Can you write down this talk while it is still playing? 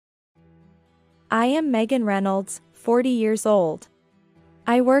I am Megan Reynolds, 40 years old.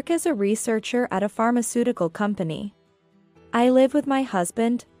 I work as a researcher at a pharmaceutical company. I live with my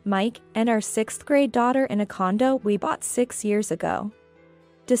husband, Mike, and our 6th grade daughter in a condo we bought 6 years ago.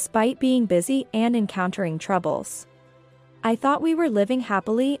 Despite being busy and encountering troubles, I thought we were living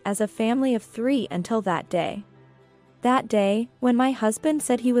happily as a family of 3 until that day. That day, when my husband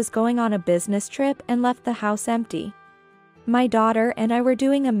said he was going on a business trip and left the house empty. My daughter and I were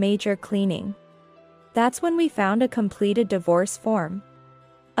doing a major cleaning. That's when we found a completed divorce form.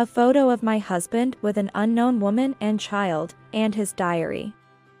 A photo of my husband with an unknown woman and child, and his diary.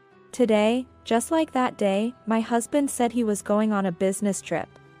 Today, just like that day, my husband said he was going on a business trip.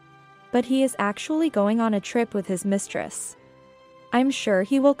 But he is actually going on a trip with his mistress. I'm sure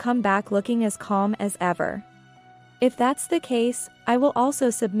he will come back looking as calm as ever. If that's the case, I will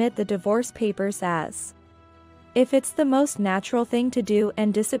also submit the divorce papers as if it's the most natural thing to do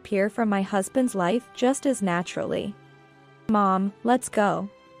and disappear from my husband's life just as naturally. Mom, let's go.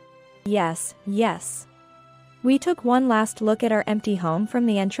 Yes, yes. We took one last look at our empty home from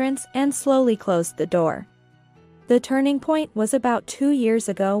the entrance and slowly closed the door. The turning point was about 2 years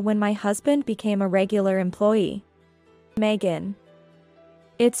ago when my husband became a regular employee. Megan.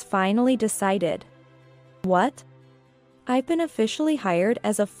 It's finally decided. What? I've been officially hired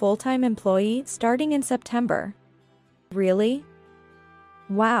as a full-time employee starting in September. Really?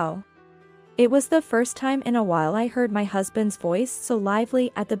 Wow. It was the first time in a while I heard my husband's voice so lively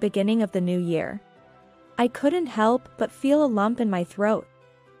at the beginning of the new year. I couldn't help but feel a lump in my throat.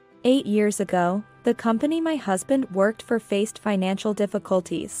 8 years ago, the company my husband worked for faced financial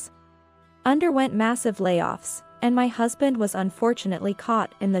difficulties, underwent massive layoffs, and my husband was unfortunately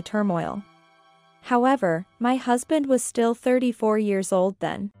caught in the turmoil. However, my husband was still 34 years old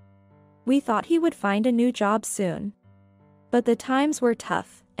then. We thought he would find a new job soon. But the times were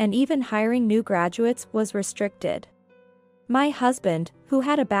tough, and even hiring new graduates was restricted. My husband, who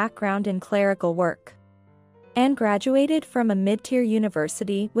had a background in clerical work and graduated from a mid-tier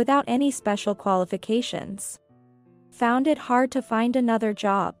university without any special qualifications, found it hard to find another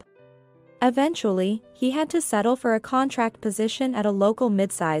job. Eventually, he had to settle for a contract position at a local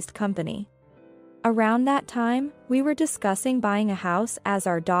mid-sized company. Around that time, we were discussing buying a house as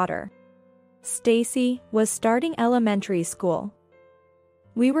our daughter, Stacy, was starting elementary school.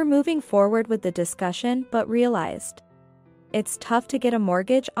 We were moving forward with the discussion but realized it's tough to get a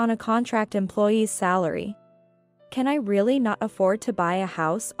mortgage on a contract employee's salary. Can I really not afford to buy a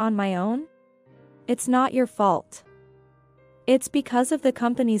house on my own? It's not your fault. It's because of the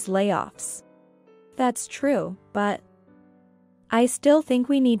company's layoffs. That's true, but I still think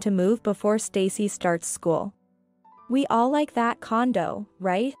we need to move before Stacy starts school. We all like that condo,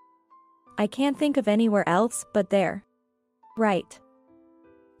 right? I can't think of anywhere else but there. Right.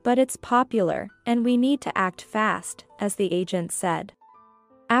 But it's popular, and we need to act fast, as the agent said.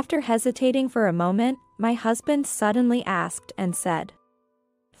 After hesitating for a moment, my husband suddenly asked and said,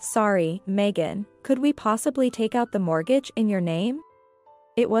 "Sorry, Megan, could we possibly take out the mortgage in your name?"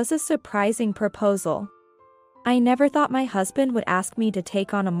 It was a surprising proposal. I never thought my husband would ask me to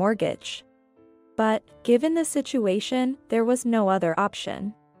take on a mortgage. But, given the situation, there was no other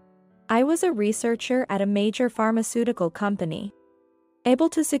option. I was a researcher at a major pharmaceutical company, able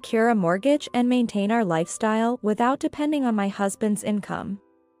to secure a mortgage and maintain our lifestyle without depending on my husband's income.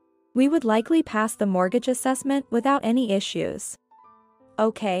 We would likely pass the mortgage assessment without any issues.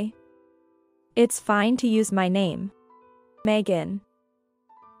 Okay. It's fine to use my name. Megan.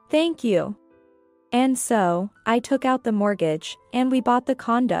 Thank you. And so, I took out the mortgage, and we bought the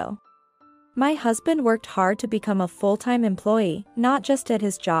condo. My husband worked hard to become a full-time employee, not just at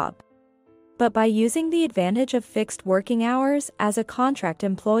his job, but by using the advantage of fixed working hours as a contract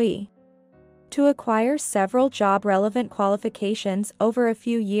employee to acquire several job-relevant qualifications over a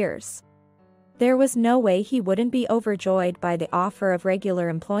few years. There was no way he wouldn't be overjoyed by the offer of regular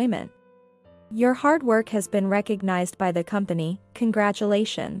employment. Your hard work has been recognized by the company,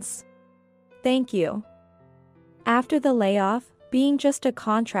 congratulations. Thank you. After the layoff, being just a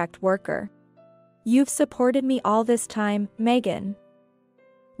contract worker. You've supported me all this time, Megan.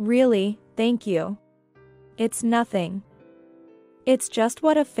 Really, thank you. It's nothing. It's just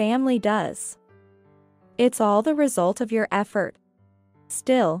what a family does. It's all the result of your effort.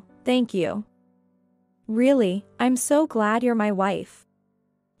 Still, thank you. Really, I'm so glad you're my wife.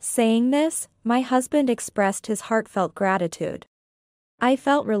 Saying this, my husband expressed his heartfelt gratitude. I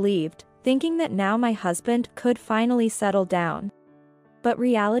felt relieved, thinking that now my husband could finally settle down. But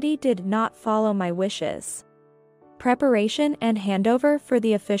reality did not follow my wishes. Preparation and handover for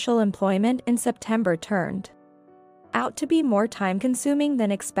the official employment in September turned out to be more time-consuming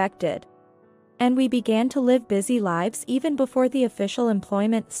than expected. And we began to live busy lives even before the official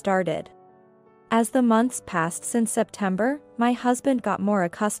employment started. As the months passed since September, my husband got more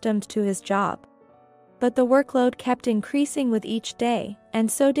accustomed to his job. But the workload kept increasing with each day,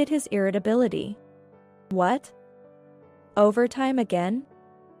 and so did his irritability. What? Overtime again?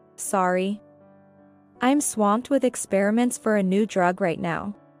 Sorry. I'm swamped with experiments for a new drug right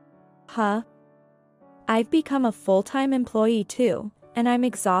now. Huh? I've become a full-time employee too, and I'm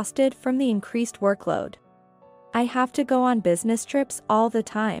exhausted from the increased workload. I have to go on business trips all the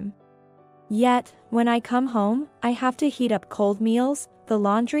time. Yet, when I come home, I have to heat up cold meals, the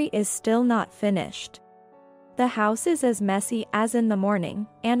laundry is still not finished. The house is as messy as in the morning,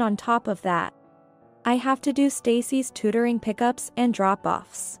 and on top of that, I have to do Stacy's tutoring pickups and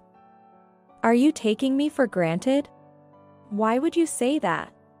drop-offs. Are you taking me for granted? Why would you say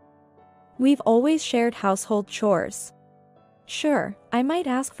that? We've always shared household chores. Sure, I might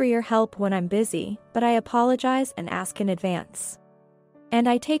ask for your help when I'm busy, but I apologize and ask in advance. And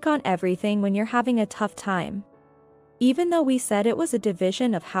I take on everything when you're having a tough time. Even though we said it was a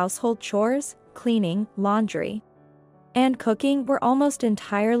division of household chores, cleaning, laundry, and cooking were almost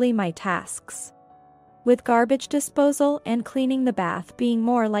entirely my tasks, with garbage disposal and cleaning the bath being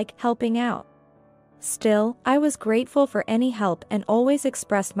more like helping out. Still, I was grateful for any help and always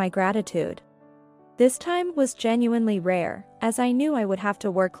expressed my gratitude. This time was genuinely rare, as I knew I would have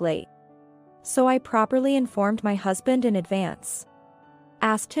to work late. So I properly informed my husband in advance.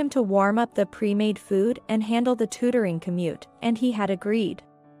 Asked him to warm up the pre-made food and handle the tutoring commute, and he had agreed.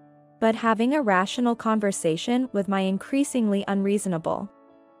 But having a rational conversation with my increasingly unreasonable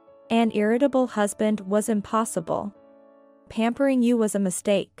and irritable husband was impossible. Pampering you was a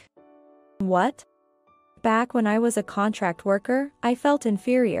mistake. What? Back when I was a contract worker, I felt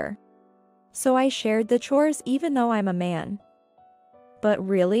inferior. So I shared the chores even though I'm a man. But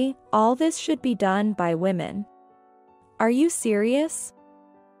really, all this should be done by women. Are you serious?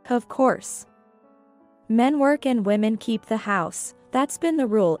 Of course. Men work and women keep the house, that's been the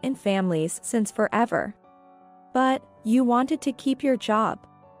rule in families since forever. But, you wanted to keep your job.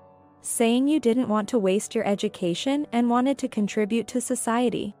 Saying you didn't want to waste your education and wanted to contribute to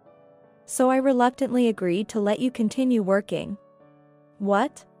society. So I reluctantly agreed to let you continue working.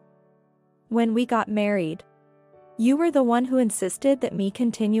 What? When we got married, you were the one who insisted that me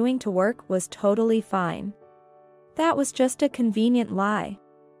continuing to work was totally fine. That was just a convenient lie.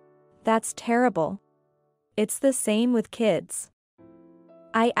 That's terrible. It's the same with kids.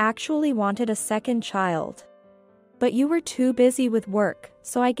 I actually wanted a second child. But you were too busy with work,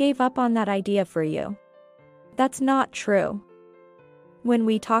 so I gave up on that idea for you. That's not true. When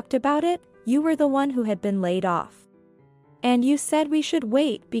we talked about it, you were the one who had been laid off. And you said we should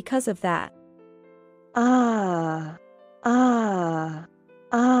wait because of that.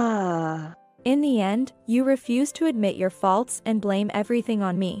 In the end, you refused to admit your faults and blame everything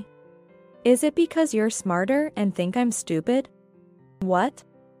on me. Is it because you're smarter and think I'm stupid? What?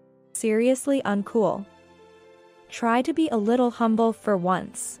 Seriously uncool. Try to be a little humble for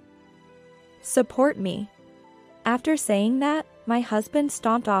once. Support me. After saying that, my husband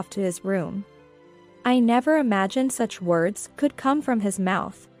stomped off to his room. I never imagined such words could come from his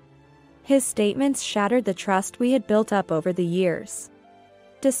mouth. His statements shattered the trust we had built up over the years.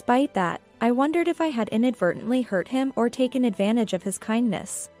 Despite that, I wondered if I had inadvertently hurt him or taken advantage of his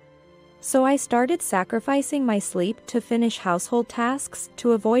kindness. So I started sacrificing my sleep to finish household tasks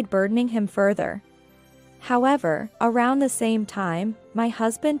to avoid burdening him further. However, around the same time, my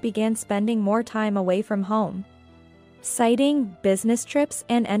husband began spending more time away from home, citing business trips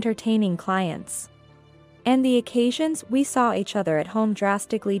and entertaining clients. And the occasions we saw each other at home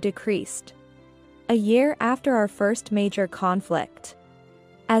drastically decreased. A year after our first major conflict,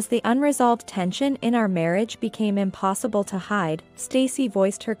 as the unresolved tension in our marriage became impossible to hide, Stacy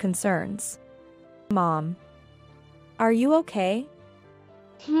voiced her concerns. Mom, are you okay?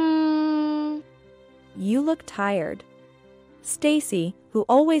 You look tired. Stacy, who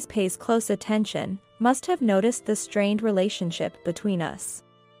always pays close attention, must have noticed the strained relationship between us.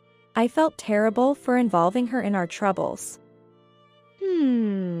 I felt terrible for involving her in our troubles.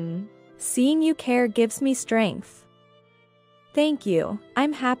 Seeing you care gives me strength. Thank you,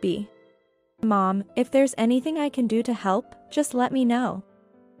 I'm happy. Mom, if there's anything I can do to help, just let me know.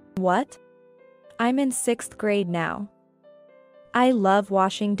 What? I'm in 6th grade now. I love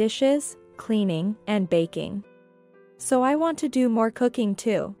washing dishes, cleaning, and baking. So I want to do more cooking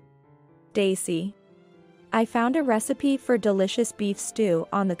too. Daisy. I found a recipe for delicious beef stew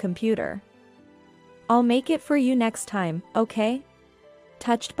on the computer. I'll make it for you next time, okay?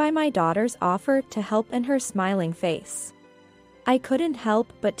 Touched by my daughter's offer to help and her smiling face, I couldn't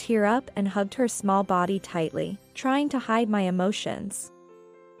help but tear up and hugged her small body tightly, trying to hide my emotions.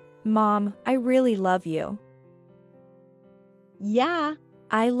 Mom, I really love you. Yeah,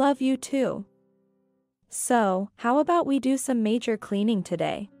 I love you too. So, how about we do some major cleaning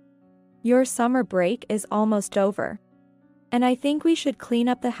today? Your summer break is almost over. And I think we should clean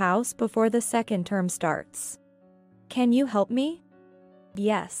up the house before the second term starts. Can you help me?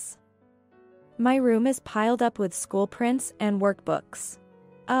 Yes. My room is piled up with school prints and workbooks.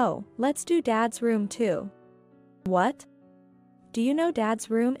 Oh, let's do Dad's room too. What? Do you know Dad's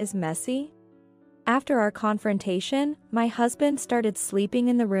room is messy? After our confrontation, my husband started sleeping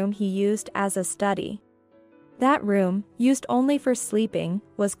in the room he used as a study. That room, used only for sleeping,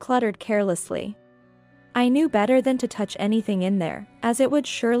 was cluttered carelessly. I knew better than to touch anything in there, as it would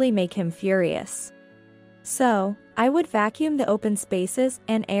surely make him furious. So, I would vacuum the open spaces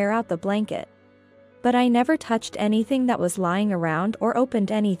and air out the blanket. But I never touched anything that was lying around or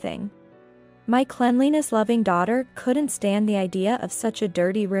opened anything. My cleanliness-loving daughter couldn't stand the idea of such a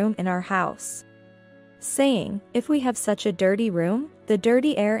dirty room in our house, saying, if we have such a dirty room, the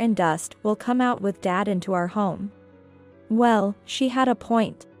dirty air and dust will come out with Dad into our home. Well, she had a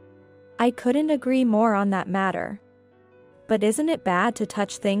point. I couldn't agree more on that matter. But isn't it bad to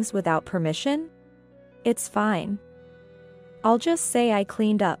touch things without permission? It's fine. I'll just say I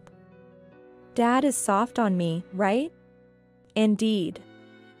cleaned up. Dad is soft on me, right? Indeed.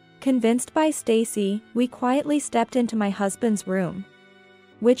 Convinced by Stacy, we quietly stepped into my husband's room,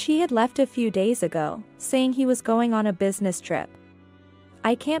 which he had left a few days ago, saying he was going on a business trip.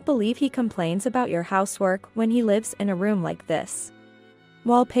 I can't believe he complains about your housework when he lives in a room like this.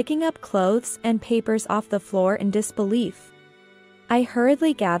 While picking up clothes and papers off the floor in disbelief, I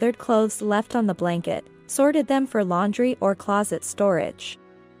hurriedly gathered clothes left on the blanket, sorted them for laundry or closet storage,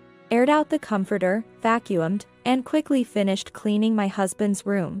 aired out the comforter, vacuumed, and quickly finished cleaning my husband's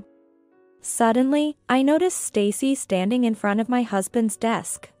room. Suddenly, I noticed Stacy standing in front of my husband's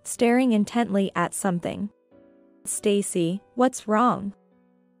desk, staring intently at something. Stacy, what's wrong?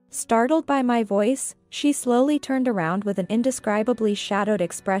 Startled by my voice, she slowly turned around with an indescribably shadowed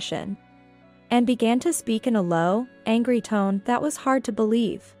expression and began to speak in a low, angry tone that was hard to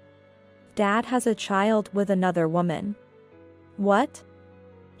believe. Dad has a child with another woman. What?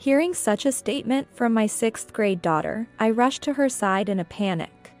 Hearing such a statement from my 6th grade daughter, I rushed to her side in a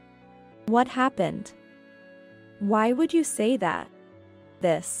panic. What happened? Why would you say that?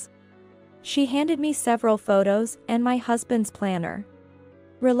 This. She handed me several photos and my husband's planner.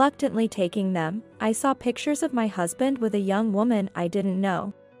 Reluctantly taking them, I saw pictures of my husband with a young woman I didn't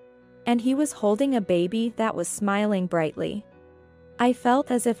know. And he was holding a baby that was smiling brightly. I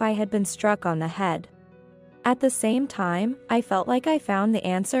felt as if I had been struck on the head. At the same time, I felt like I found the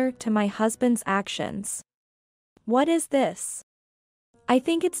answer to my husband's actions. What is this? I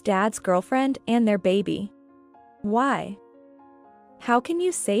think it's Dad's girlfriend and their baby. Why? How can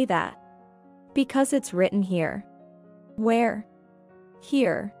you say that? Because it's written here. Where?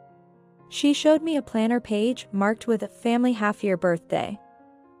 Here. She showed me a planner page marked with a family half-year birthday.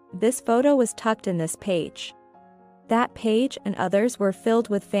 This photo was tucked in this page. That page and others were filled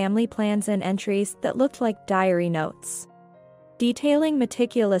with family plans and entries that looked like diary notes, detailing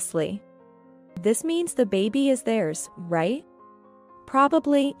meticulously. This means the baby is theirs, right?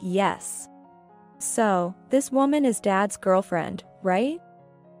 Probably, yes. So, this woman is Dad's girlfriend, right?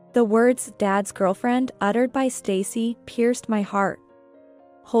 The words "Dad's girlfriend" uttered by Stacy pierced my heart.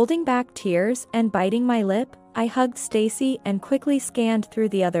 Holding back tears and biting my lip, I hugged Stacy and quickly scanned through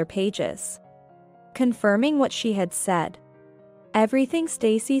the other pages, confirming what she had said. Everything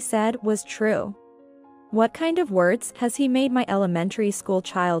Stacy said was true. What kind of words has he made my elementary school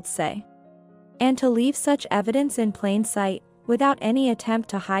child say? And to leave such evidence in plain sight, without any attempt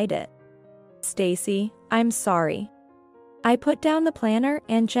to hide it. Stacy, I'm sorry. I put down the planner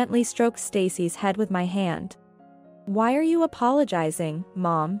and gently stroked Stacy's head with my hand. Why are you apologizing,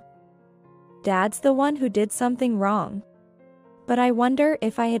 Mom? Dad's the one who did something wrong. But I wonder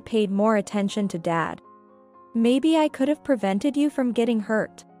if I had paid more attention to Dad, maybe I could have prevented you from getting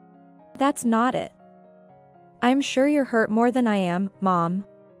hurt. That's not it. I'm sure you're hurt more than I am, Mom.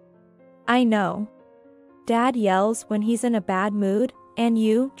 I know. Dad yells when he's in a bad mood, and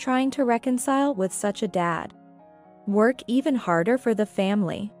you, trying to reconcile with such a dad, work even harder for the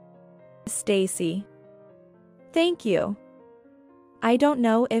family. Stacy. Thank you. I don't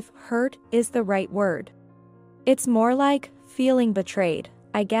know if hurt is the right word. It's more like feeling betrayed,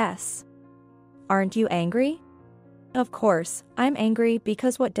 I guess. Aren't you angry? Of course, I'm angry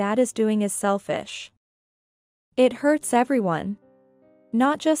because what Dad is doing is selfish. It hurts everyone.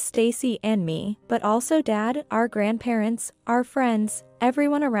 Not just Stacy and me, but also Dad, our grandparents, our friends,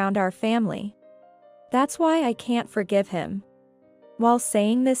 everyone around our family. That's why I can't forgive him. While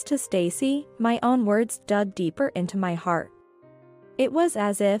saying this to Stacy, my own words dug deeper into my heart. It was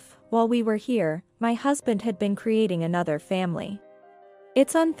as if, while we were here, my husband had been creating another family.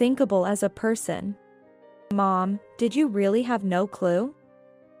 It's unthinkable as a person. Mom, did you really have no clue?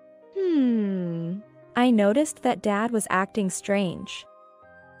 I noticed that Dad was acting strange.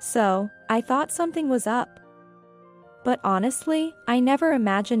 So, I thought something was up. But honestly, I never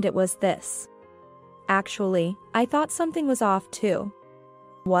imagined it was this. Actually, I thought something was off too.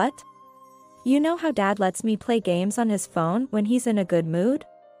 What? You know how Dad lets me play games on his phone when he's in a good mood?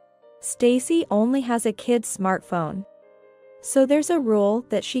 Stacy only has a kid's smartphone. So there's a rule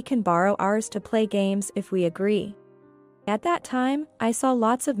that she can borrow ours to play games if we agree. At that time, I saw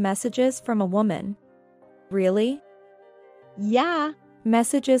lots of messages from a woman. Really? Yeah.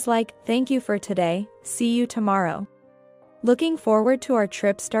 Messages like, "Thank you for today, see you tomorrow. Looking forward to our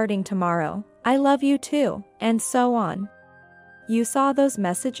trip starting tomorrow, I love you too," and so on. You saw those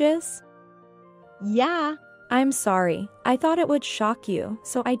messages? Yeah. I'm sorry, I thought it would shock you,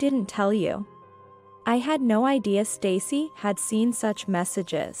 so I didn't tell you. I had no idea Stacy had seen such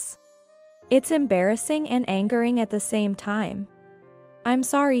messages. It's embarrassing and angering at the same time. I'm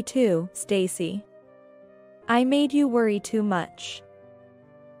sorry too, Stacy. I made you worry too much.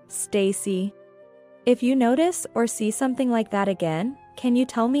 Stacy. If you notice or see something like that again, can you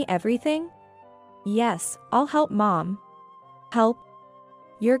tell me everything? Yes, I'll help Mom. Help?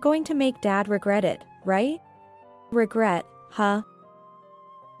 You're going to make Dad regret it, right? Regret, huh?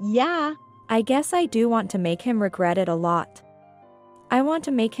 Yeah. I guess I do want to make him regret it a lot. I want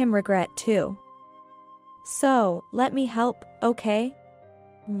to make him regret too. So, let me help, okay?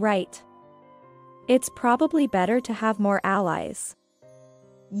 Right. It's probably better to have more allies.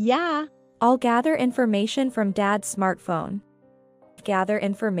 Yeah. I'll gather information from Dad's smartphone. Gather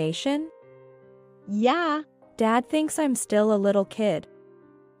information? Yeah. Dad thinks I'm still a little kid.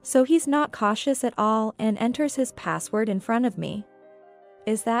 So he's not cautious at all and enters his password in front of me.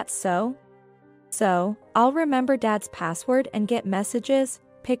 Is that so? So, I'll remember Dad's password and get messages,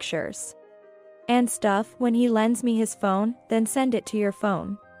 pictures, and stuff when he lends me his phone, then send it to your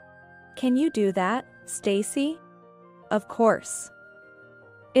phone. Can you do that, Stacy? Of course.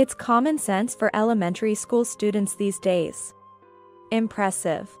 It's common sense for elementary school students these days.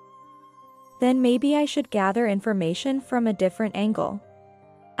 Impressive. Then maybe I should gather information from a different angle.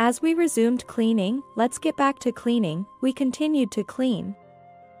 As we resumed cleaning, let's get back to cleaning, we continued to clean,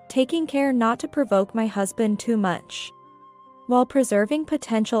 taking care not to provoke my husband too much, while preserving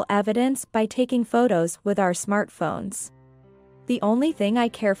potential evidence by taking photos with our smartphones. The only thing I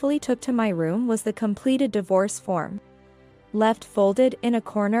carefully took to my room was the completed divorce form, left folded in a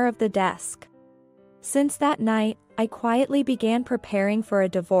corner of the desk. Since that night, I quietly began preparing for a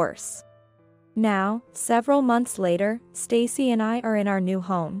divorce. Now, several months later, Stacy and I are in our new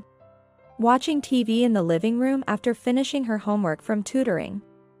home, watching TV in the living room after finishing her homework from tutoring.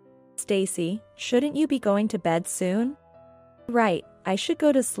 Stacy, shouldn't you be going to bed soon? Right, I should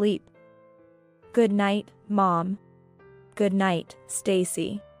go to sleep. Good night, Mom. Good night,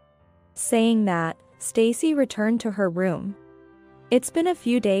 Stacy. Saying that, Stacy returned to her room. It's been a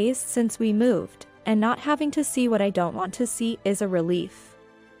few days since we moved, and not having to see what I don't want to see is a relief.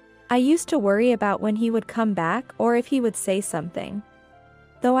 I used to worry about when he would come back or if he would say something.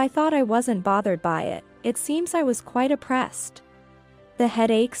 Though I thought I wasn't bothered by it, it seems I was quite oppressed. The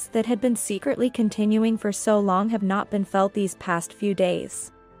headaches that had been secretly continuing for so long have not been felt these past few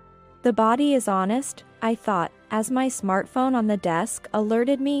days. The body is honest, I thought, as my smartphone on the desk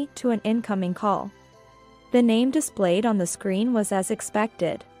alerted me to an incoming call. The name displayed on the screen was as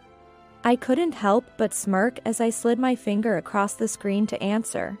expected. I couldn't help but smirk as I slid my finger across the screen to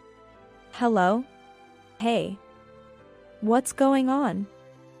answer. Hello? Hey. What's going on?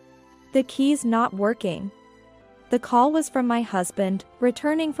 The key's not working. The call was from my husband,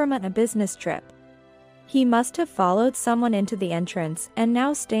 returning from a business trip. He must have followed someone into the entrance and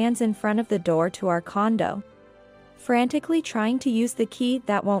now stands in front of the door to our condo, frantically trying to use the key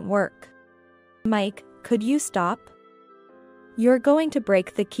that won't work. Mike, could you stop? You're going to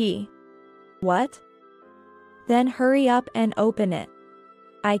break the key. What? Then hurry up and open it.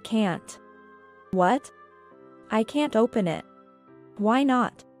 I can't. What? I can't open it. Why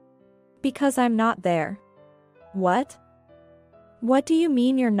not? Because I'm not there. What? What do you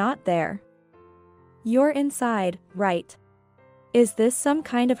mean you're not there? You're inside, right? Is this some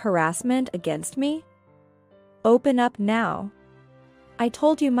kind of harassment against me? Open up now. I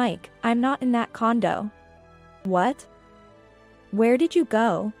told you, Mike, I'm not in that condo. What? Where did you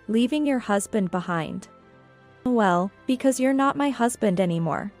go, leaving your husband behind? Well, because you're not my husband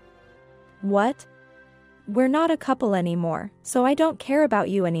anymore. What? We're not a couple anymore, so I don't care about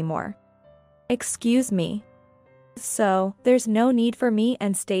you anymore. Excuse me. So, there's no need for me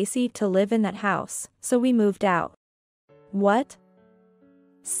and Stacy to live in that house, so we moved out. What?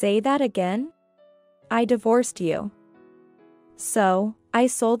 Say that again? I divorced you. So, I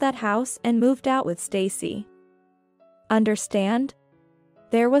sold that house and moved out with Stacy. Understand?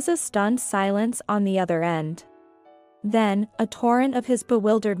 There was a stunned silence on the other end. Then, a torrent of his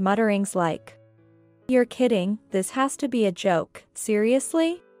bewildered mutterings like, "You're kidding, this has to be a joke,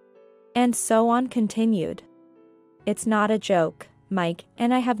 seriously?" And so on continued. "It's not a joke, Mike,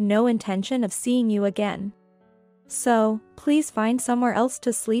 and I have no intention of seeing you again. So, please find somewhere else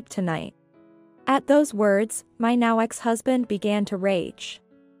to sleep tonight." At those words, my now ex-husband began to rage.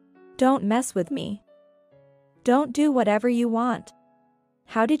 "Don't mess with me. Don't do whatever you want.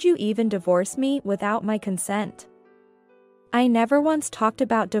 How did you even divorce me without my consent? I never once talked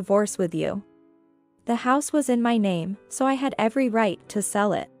about divorce with you. The house was in my name, so I had every right to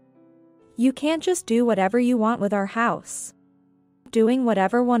sell it. You can't just do whatever you want with our house. Doing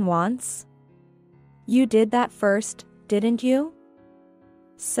whatever one wants? You did that first, didn't you?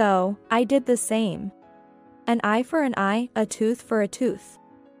 So, I did the same. An eye for an eye, a tooth for a tooth.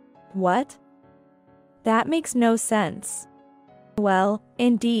 What? That makes no sense." "Well,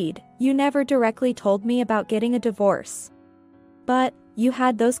 indeed, you never directly told me about getting a divorce. But, you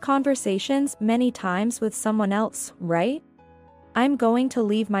had those conversations many times with someone else, right? I'm going to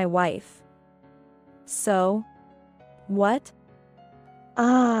leave my wife." "So? What?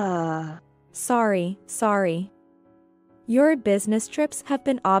 Sorry. Your business trips have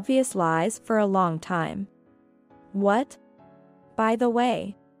been obvious lies for a long time. What? By the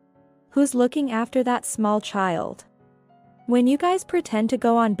way, who's looking after that small child? When you guys pretend to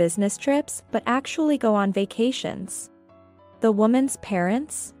go on business trips but actually go on vacations? The woman's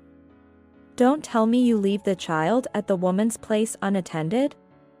parents? Don't tell me you leave the child at the woman's place unattended?"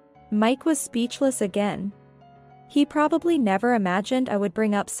 Mike was speechless again. He probably never imagined I would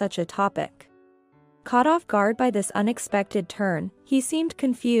bring up such a topic. Caught off guard by this unexpected turn, he seemed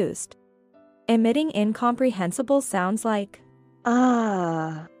confused, emitting incomprehensible sounds like,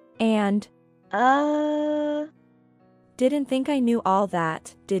 and, Didn't think I knew all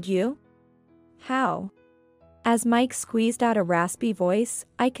that, did you? How? As Mike squeezed out a raspy voice,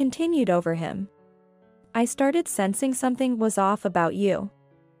 I continued over him. I started sensing something was off about you.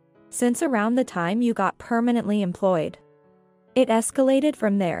 Since around the time you got permanently employed. It escalated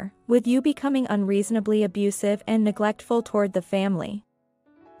from there, with you becoming unreasonably abusive and neglectful toward the family.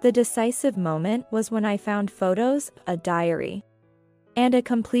 The decisive moment was when I found photos, a diary, and a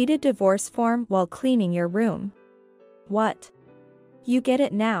completed divorce form while cleaning your room. What? You get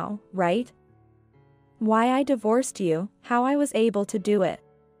it now, right? Why I divorced you, how I was able to do it.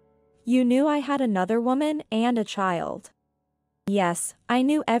 You knew I had another woman and a child. Yes, I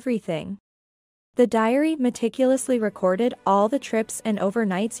knew everything. The diary meticulously recorded all the trips and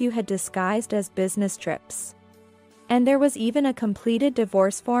overnights you had disguised as business trips. And there was even a completed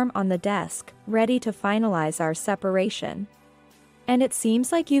divorce form on the desk, ready to finalize our separation. And it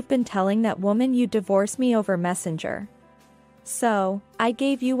seems like you've been telling that woman you'd divorce me over Messenger. So, I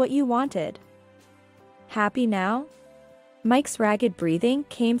gave you what you wanted. Happy now? Mike's ragged breathing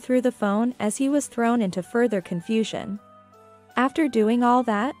came through the phone as he was thrown into further confusion. After doing all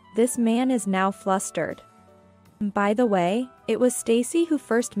that, this man is now flustered. By the way, it was Stacy who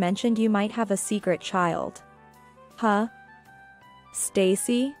first mentioned you might have a secret child. Huh?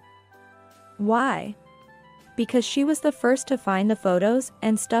 Stacy? Why? Because she was the first to find the photos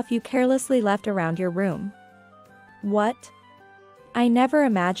and stuff you carelessly left around your room. What? I never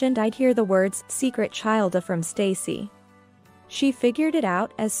imagined I'd hear the words secret child from Stacy. She figured it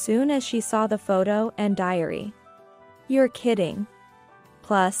out as soon as she saw the photo and diary. You're kidding.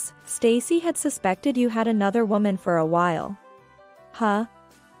 Plus, Stacy had suspected you had another woman for a while. Huh?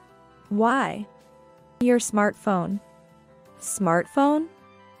 Why? Your smartphone. Smartphone?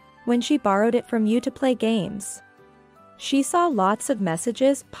 When she borrowed it from you to play games. She saw lots of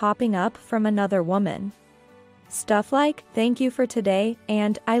messages popping up from another woman. Stuff like, "Thank you for today,"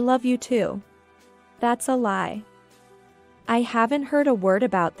 and "I love you too." That's a lie. I haven't heard a word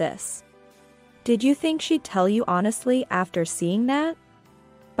about this. Did you think she'd tell you honestly after seeing that?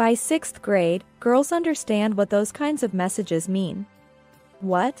 By 6th grade, girls understand what those kinds of messages mean.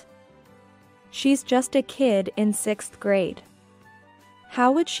 What? She's just a kid in 6th grade.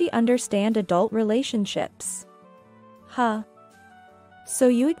 How would she understand adult relationships? Huh. So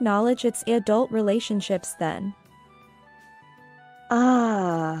you acknowledge it's adult relationships then?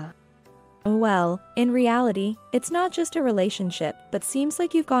 Ah. Well, in reality, it's not just a relationship, but seems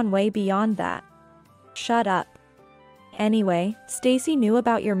like you've gone way beyond that. Shut up. Anyway, Stacy knew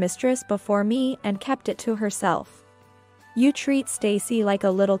about your mistress before me and kept it to herself. You treat Stacy like a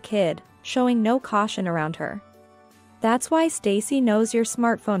little kid, showing no caution around her. That's why Stacy knows your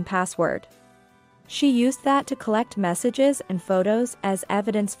smartphone password. She used that to collect messages and photos as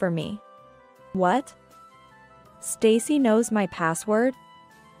evidence for me. What? Stacy knows my password?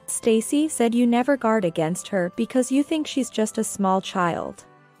 Stacy said you never guard against her because you think she's just a small child.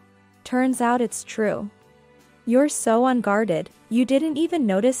 Turns out it's true. You're so unguarded, you didn't even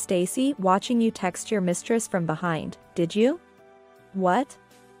notice Stacy watching you text your mistress from behind, did you? What?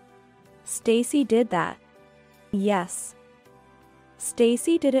 Stacy did that. Yes.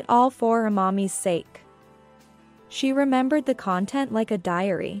 Stacy did it all for her mommy's sake. She remembered the content like a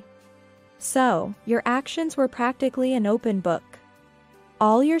diary. So, your actions were practically an open book.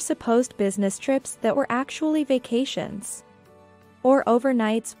 All your supposed business trips that were actually vacations or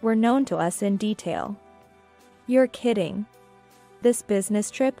overnights were known to us in detail. You're kidding. This business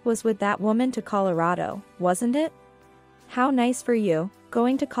trip was with that woman to Colorado, wasn't it? How nice for you,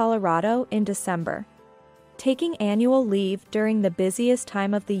 going to Colorado in December. Taking annual leave during the busiest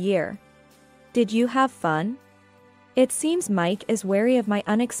time of the year. Did you have fun? It seems Mike is wary of my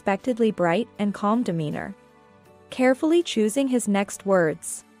unexpectedly bright and calm demeanor. Carefully choosing his next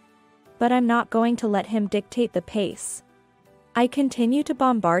words. But I'm not going to let him dictate the pace. I continue to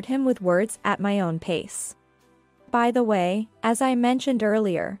bombard him with words at my own pace. By the way, as I mentioned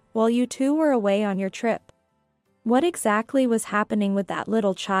earlier, while you two were away on your trip, what exactly was happening with that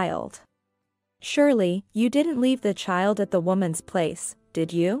little child? Surely, you didn't leave the child at the woman's place,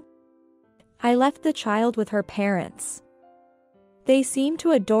 did you? I left the child with her parents. They seem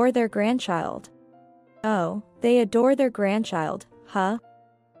to adore their grandchild. Oh, they adore their grandchild, huh?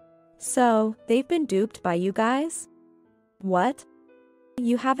 So, they've been duped by you guys? What?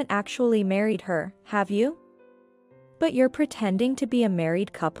 You haven't actually married her, have you? But you're pretending to be a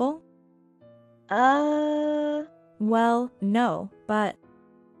married couple? Well, no, but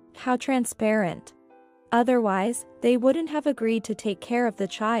how transparent. Otherwise, they wouldn't have agreed to take care of the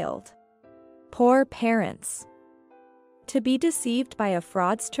child. Poor parents. To be deceived by a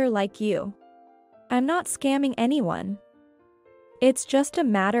fraudster like you. I'm not scamming anyone. It's just a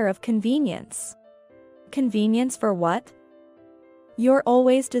matter of convenience. Convenience for what? You're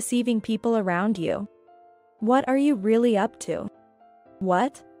always deceiving people around you. What are you really up to?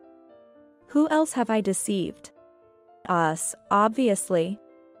 What? Who else have I deceived? Us, obviously.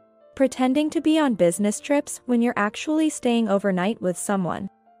 Pretending to be on business trips when you're actually staying overnight with someone.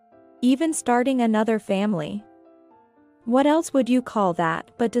 Even starting another family. What else would you call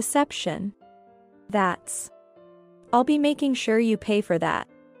that but deception? I'll be making sure you pay for that.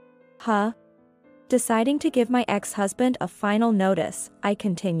 Huh? Deciding to give my ex-husband a final notice, I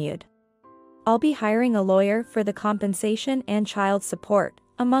continued. I'll be hiring a lawyer for the compensation and child support,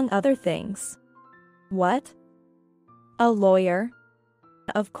 among other things. What? A lawyer?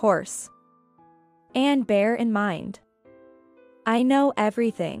 Of course. And bear in mind, I know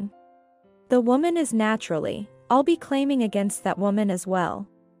everything. The woman is naturally, I'll be claiming against that woman as well.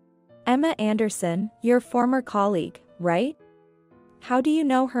 Emma Anderson, your former colleague, right? How do you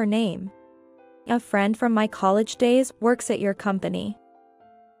know her name? A friend from my college days works at your company.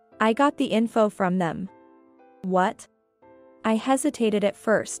 I got the info from them. What? I hesitated at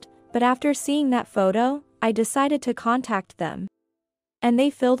first, but after seeing that photo, I decided to contact them. And they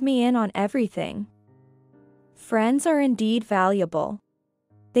filled me in on everything. Friends are indeed valuable.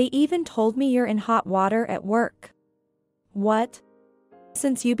 They even told me you're in hot water at work. What?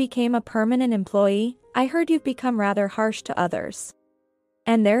 Since you became a permanent employee, I heard you've become rather harsh to others.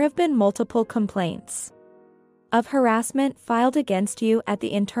 And there have been multiple complaints of harassment filed against you at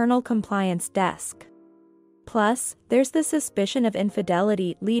the internal compliance desk. Plus, there's the suspicion of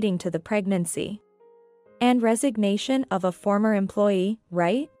infidelity leading to the pregnancy and resignation of a former employee,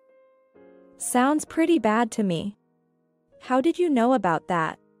 right? Sounds pretty bad to me. How did you know about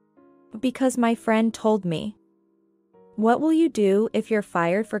that? Because my friend told me. What will you do if you're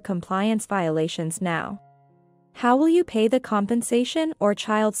fired for compliance violations now? How will you pay the compensation or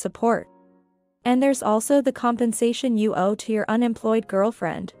child support? And there's also the compensation you owe to your unemployed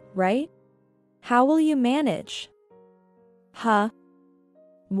girlfriend, right? How will you manage? Huh?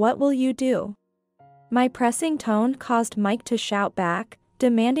 What will you do? My pressing tone caused Mike to shout back,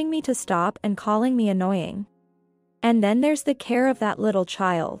 demanding me to stop and calling me annoying. And then there's the care of that little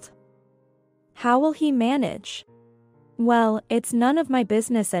child. How will he manage? Well, it's none of my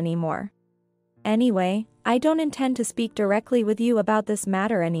business anymore. Anyway, I don't intend to speak directly with you about this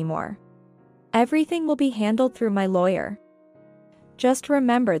matter anymore. Everything will be handled through my lawyer. Just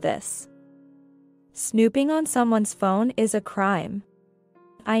remember this. Snooping on someone's phone is a crime.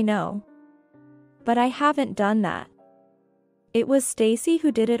 I know. But I haven't done that. It was Stacy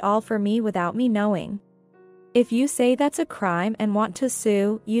who did it all for me without me knowing. If you say that's a crime and want to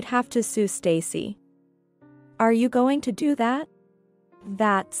sue, you'd have to sue Stacy. Are you going to do that?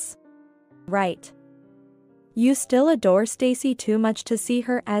 That's right. You still adore Stacy too much to see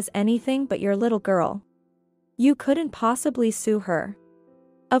her as anything but your little girl. You couldn't possibly sue her.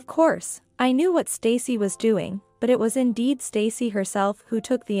 Of course, I knew what Stacy was doing, but it was indeed Stacy herself who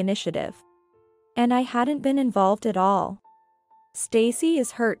took the initiative. And I hadn't been involved at all. Stacy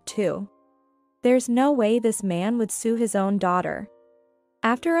is hurt too. There's no way this man would sue his own daughter.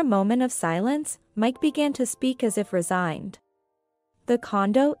 After a moment of silence, Mike began to speak as if resigned. The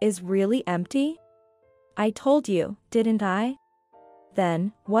condo is really empty? I told you, didn't I?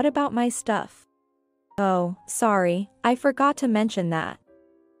 Then, what about my stuff? Oh, sorry, I forgot to mention that.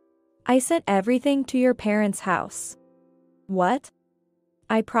 I sent everything to your parents' house. What?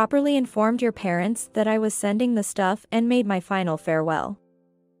 I properly informed your parents that I was sending the stuff and made my final farewell.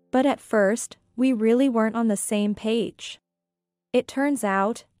 But at first, we really weren't on the same page. It turns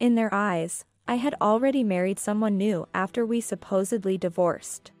out, in their eyes, I had already married someone new after we supposedly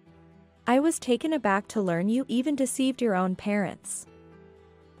divorced. I was taken aback to learn you even deceived your own parents.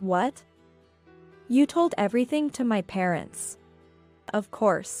 What? You told everything to my parents. Of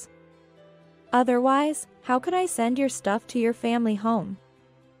course. Otherwise, how could I send your stuff to your family home?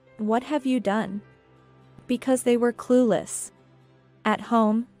 What have you done? Because they were clueless. At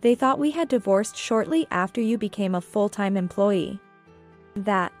home, they thought we had divorced shortly after you became a full-time employee.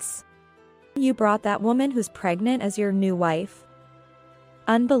 That's... You brought that woman who's pregnant as your new wife.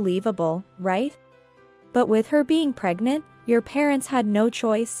 Unbelievable, right? But with her being pregnant, your parents had no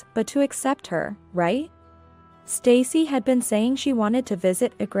choice but to accept her, right? Stacy had been saying she wanted to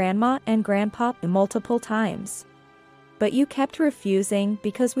visit a grandma and grandpa multiple times. But you kept refusing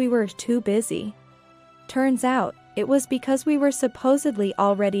because we were too busy. Turns out, it was because we were supposedly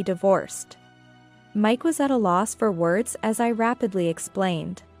already divorced. Mike was at a loss for words as I rapidly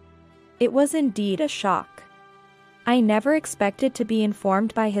explained. It was indeed a shock. I never expected to be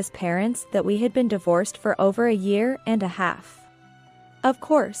informed by his parents that we had been divorced for over a year and a half. Of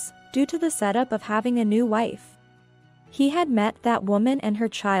course, due to the setup of having a new wife. He had met that woman and her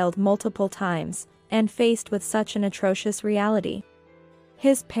child multiple times, and faced with such an atrocious reality.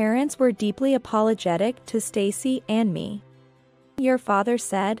 His parents were deeply apologetic to Stacy and me. Your father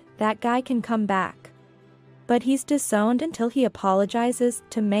said, that guy can come back. But he's disowned until he apologizes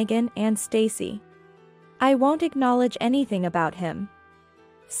to Megan and Stacy. I won't acknowledge anything about him.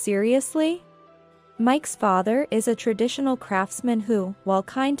 Seriously? Mike's father is a traditional craftsman who, while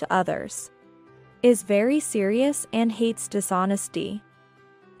kind to others, is very serious and hates dishonesty.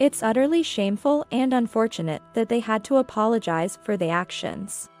 It's utterly shameful and unfortunate that they had to apologize for the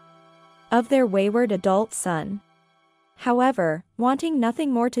actions of their wayward adult son. However, wanting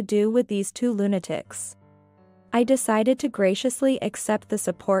nothing more to do with these two lunatics, I decided to graciously accept the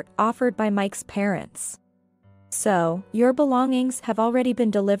support offered by Mike's parents. So, your belongings have already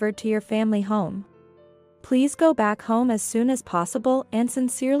been delivered to your family home. Please go back home as soon as possible and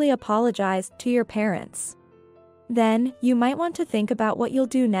sincerely apologize to your parents. Then, you might want to think about what you'll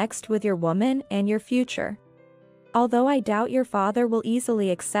do next with your woman and your future. Although I doubt your father will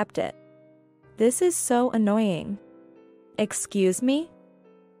easily accept it. This is so annoying. Excuse me?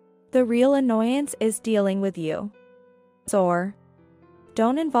 The real annoyance is dealing with you. Or,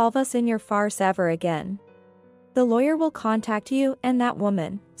 don't involve us in your farce ever again. The lawyer will contact you and that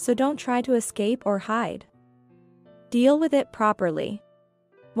woman, so don't try to escape or hide. Deal with it properly.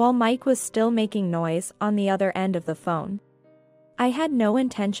 While Mike was still making noise on the other end of the phone, I had no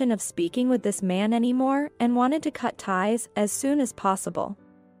intention of speaking with this man anymore and wanted to cut ties as soon as possible.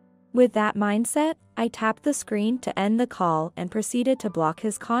 With that mindset, I tapped the screen to end the call and proceeded to block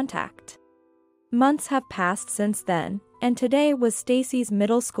his contact. Months have passed since then, and today was Stacy's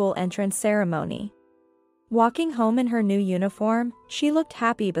middle school entrance ceremony. Walking home in her new uniform, she looked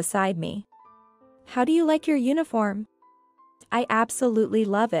happy beside me. How do you like your uniform? I absolutely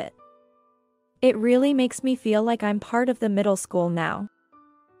love it. It really makes me feel like I'm part of the middle school now.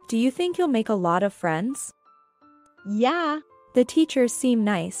 Do you think you'll make a lot of friends? Yeah. The teachers seem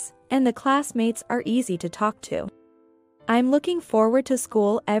nice, and the classmates are easy to talk to. I'm looking forward to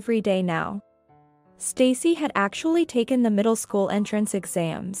school every day now. Stacy had actually taken the middle school entrance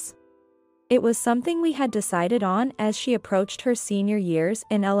exams. It was something we had decided on as she approached her senior years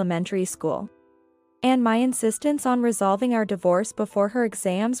in elementary school. And my insistence on resolving our divorce before her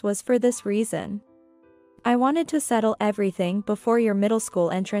exams was for this reason. I wanted to settle everything before your middle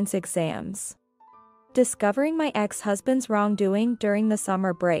school entrance exams. Discovering my ex-husband's wrongdoing during the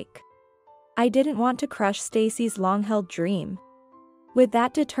summer break. I didn't want to crush Stacy's long-held dream. With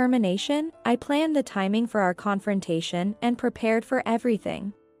that determination, I planned the timing for our confrontation and prepared for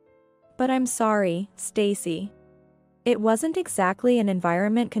everything. But I'm sorry, Stacy. It wasn't exactly an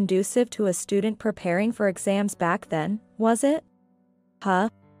environment conducive to a student preparing for exams back then, was it? Huh?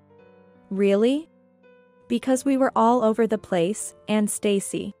 Really? Because we were all over the place, and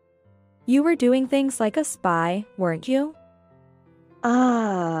Stacy. You were doing things like a spy, weren't you?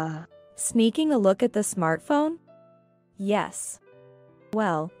 Sneaking a look at the smartphone? Yes.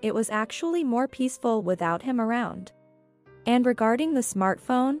 Well, it was actually more peaceful without him around. And regarding the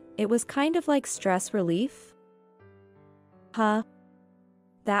smartphone, it was kind of like stress relief. Huh?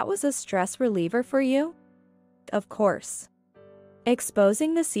 That was a stress reliever for you? Of course.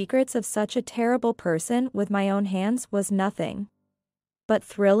 Exposing the secrets of such a terrible person with my own hands was nothing but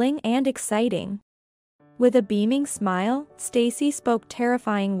thrilling and exciting. With a beaming smile, Stacy spoke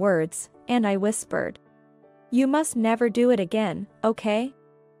terrifying words, and I whispered, "You must never do it again, okay?"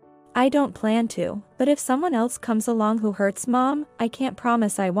 I don't plan to, but if someone else comes along who hurts Mom, I can't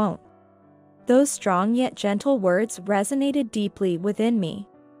promise I won't. Those strong yet gentle words resonated deeply within me.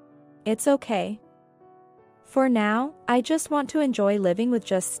 It's okay. For now, I just want to enjoy living with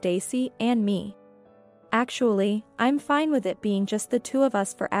just Stacy and me. Actually, I'm fine with it being just the two of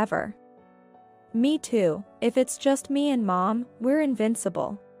us forever. Me too, if it's just me and Mom, we're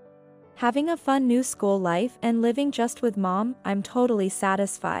invincible. Having a fun new school life and living just with Mom, I'm totally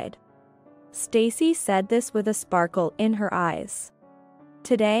satisfied. Stacy said this with a sparkle in her eyes.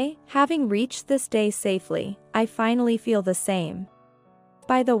 Today, having reached this day safely, I finally feel the same.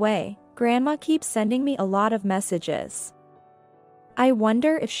 By the way, Grandma keeps sending me a lot of messages. I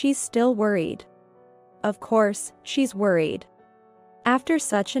wonder if she's still worried. Of course, she's worried. After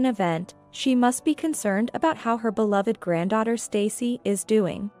such an event, she must be concerned about how her beloved granddaughter Stacy is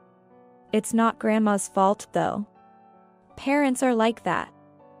doing. It's not Grandma's fault though. Parents are like that.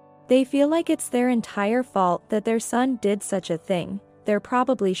 They feel like it's their entire fault that their son did such a thing. They're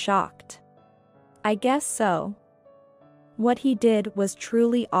probably shocked. I guess so. What he did was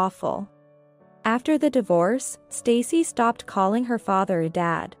truly awful. After the divorce, Stacy stopped calling her father a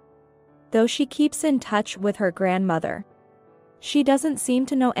dad. Though she keeps in touch with her grandmother. She doesn't seem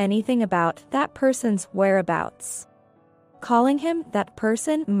to know anything about that person's whereabouts. Calling him that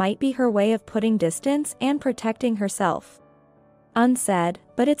person might be her way of putting distance and protecting herself. Unsaid,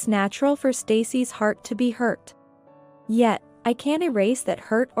 but it's natural for Stacy's heart to be hurt. Yet, I can't erase that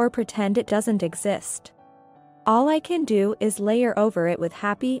hurt or pretend it doesn't exist. All I can do is layer over it with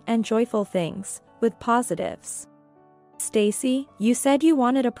happy and joyful things, with positives. Stacy, you said you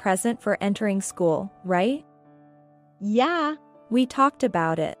wanted a present for entering school, right? Yeah. We talked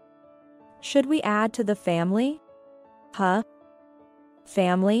about it. Should we add to the family? Huh?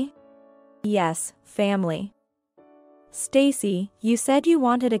 Family? Yes, family. Stacy, you said you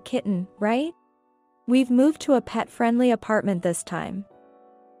wanted a kitten, right? We've moved to a pet-friendly apartment this time.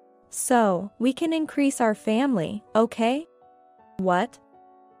 So, we can increase our family, okay? What?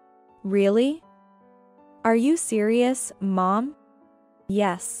 Really? Are you serious, Mom?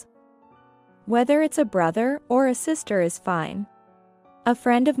 Yes. Whether it's a brother or a sister is fine. A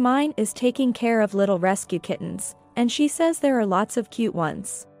friend of mine is taking care of little rescue kittens, and she says there are lots of cute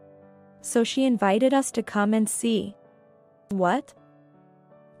ones. So she invited us to come and see. What?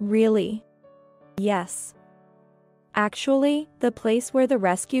 Really? Yes. Actually, the place where the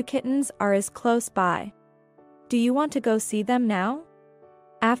rescue kittens are is close by. Do you want to go see them now?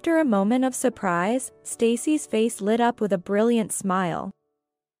 After a moment of surprise, Stacy's face lit up with a brilliant smile.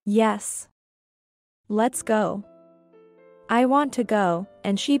 Yes. Let's go. I want to go,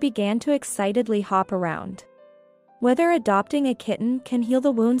 and she began to excitedly hop around. Whether adopting a kitten can heal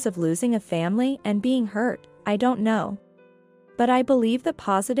the wounds of losing a family and being hurt, I don't know. But I believe the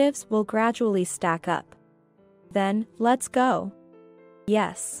positives will gradually stack up. Then, let's go.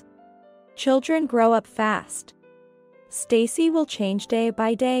 Yes. Children grow up fast. Stacy will change day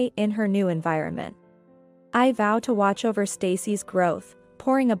by day in her new environment. I vow to watch over Stacy's growth,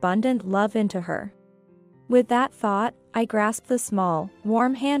 pouring abundant love into her. With that thought, I grasp the small,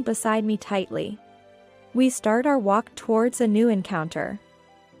 warm hand beside me tightly. We start our walk towards a new encounter.